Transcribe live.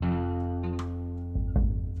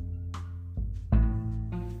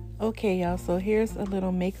Okay, y'all, so here's a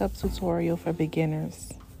little makeup tutorial for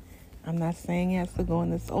beginners. I'm not saying it has to go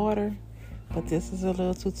in this order, but this is a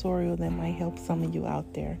little tutorial that might help some of you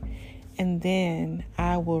out there. And then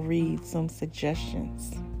I will read some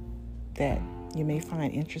suggestions that you may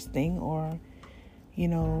find interesting or,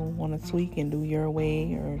 want to tweak and do your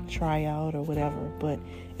way or try out or whatever. But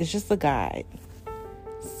it's just a guide.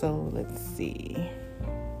 So let's see.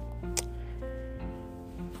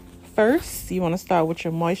 First, you want to start with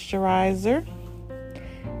your moisturizer,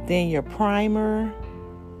 then your primer,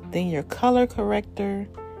 then your color corrector,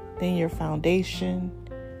 then your foundation,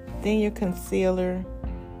 then your concealer,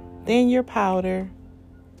 then your powder,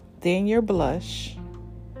 then your blush,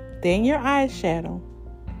 then your eyeshadow,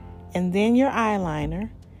 and then your eyeliner,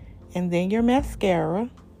 and then your mascara,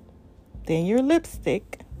 then your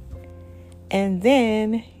lipstick, and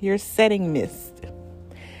then your setting mist.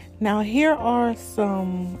 Now, here are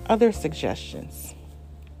some other suggestions.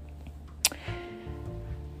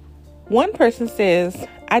 One person says,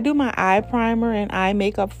 I do my eye primer and eye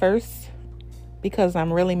makeup first because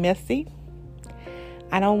I'm really messy.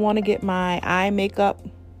 I don't want to get my eye makeup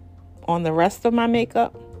on the rest of my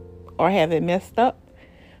makeup or have it messed up.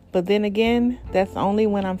 But then again, that's only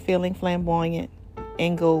when I'm feeling flamboyant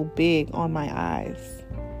and go big on my eyes.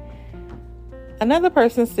 Another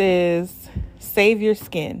person says, save your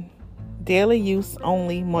skin. Daily use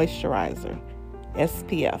only moisturizer,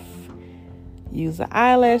 SPF. Use an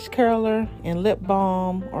eyelash curler and lip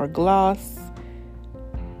balm or gloss.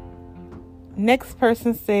 Next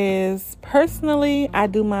person says, personally, I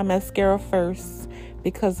do my mascara first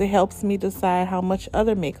because it helps me decide how much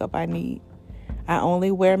other makeup I need. I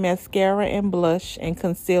only wear mascara and blush and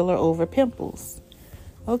concealer over pimples.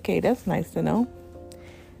 Okay, that's nice to know.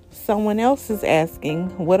 Someone else is asking,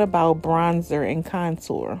 what about bronzer and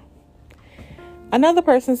contour? Another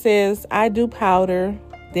person says, I do powder,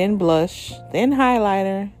 then blush, then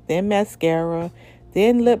highlighter, then mascara,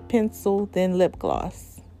 then lip pencil, then lip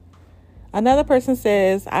gloss. Another person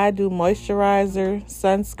says, I do moisturizer,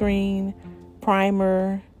 sunscreen,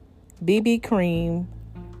 primer, BB cream,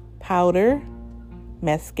 powder,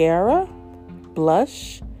 mascara,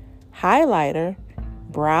 blush, highlighter,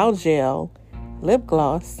 brow gel, lip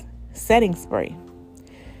gloss, setting spray.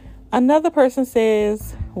 Another person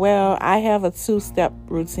says, well, I have a 2-step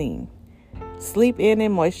routine. Sleep in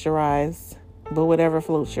and moisturize, but whatever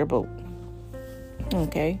floats your boat.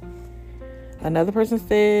 Okay. Another person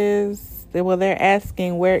says, they're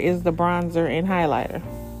asking, where is the bronzer and highlighter?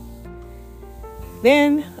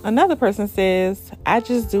 Then another person says, I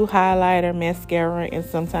just do highlighter, mascara, and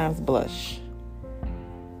sometimes blush.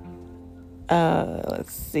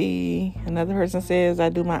 Let's see. Another person says, I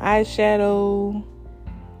do my eyeshadow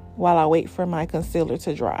while I wait for my concealer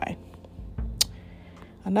to dry.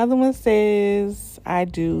 Another one says, I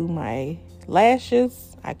do my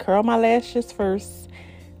lashes. I curl my lashes first.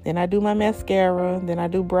 Then I do my mascara. Then I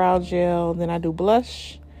do brow gel. Then I do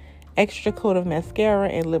blush, extra coat of mascara,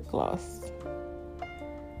 and lip gloss.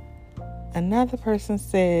 Another person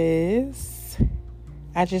says,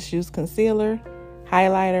 I just use concealer,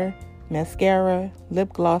 highlighter, mascara,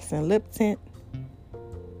 lip gloss, and lip tint.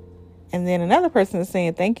 And then another person is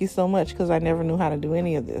saying, thank you so much because I never knew how to do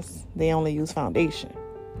any of this. They only use foundation.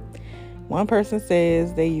 One person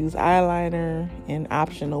says they use eyeliner and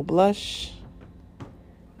optional blush.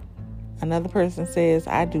 Another person says,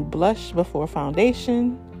 I do blush before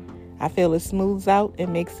foundation. I feel it smooths out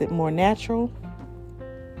and makes it more natural.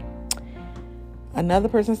 Another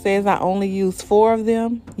person says, I only use 4 of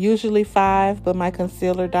them, usually 5, but my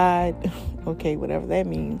concealer died. Okay, whatever that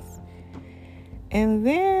means. And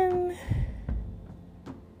then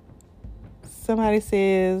somebody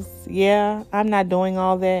says, yeah, I'm not doing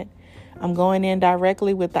all that. I'm going in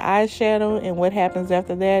directly with the eyeshadow, and what happens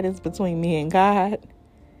after that is between me and God.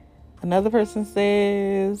 Another person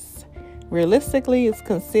says, realistically, it's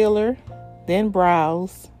concealer, then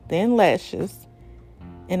brows, then lashes,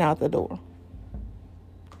 and out the door.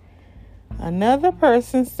 Another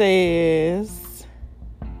person says,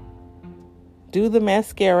 do the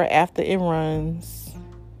mascara after it runs.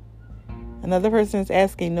 Another person is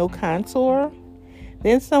asking, no contour.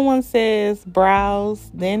 Then someone says brows,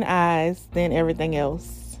 then eyes, then everything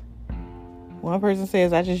else. One person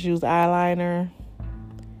says, I just use eyeliner.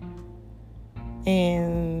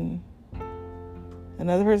 And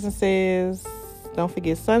another person says, don't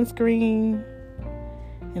forget sunscreen.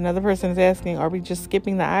 Another person is asking, are we just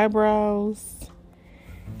skipping the eyebrows?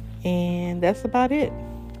 And that's about it.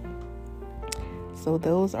 So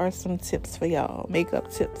those are some tips for y'all. Makeup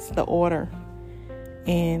tips, the order.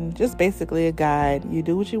 And just basically a guide. You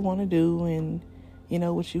do what you want to do and,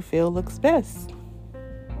 what you feel looks best.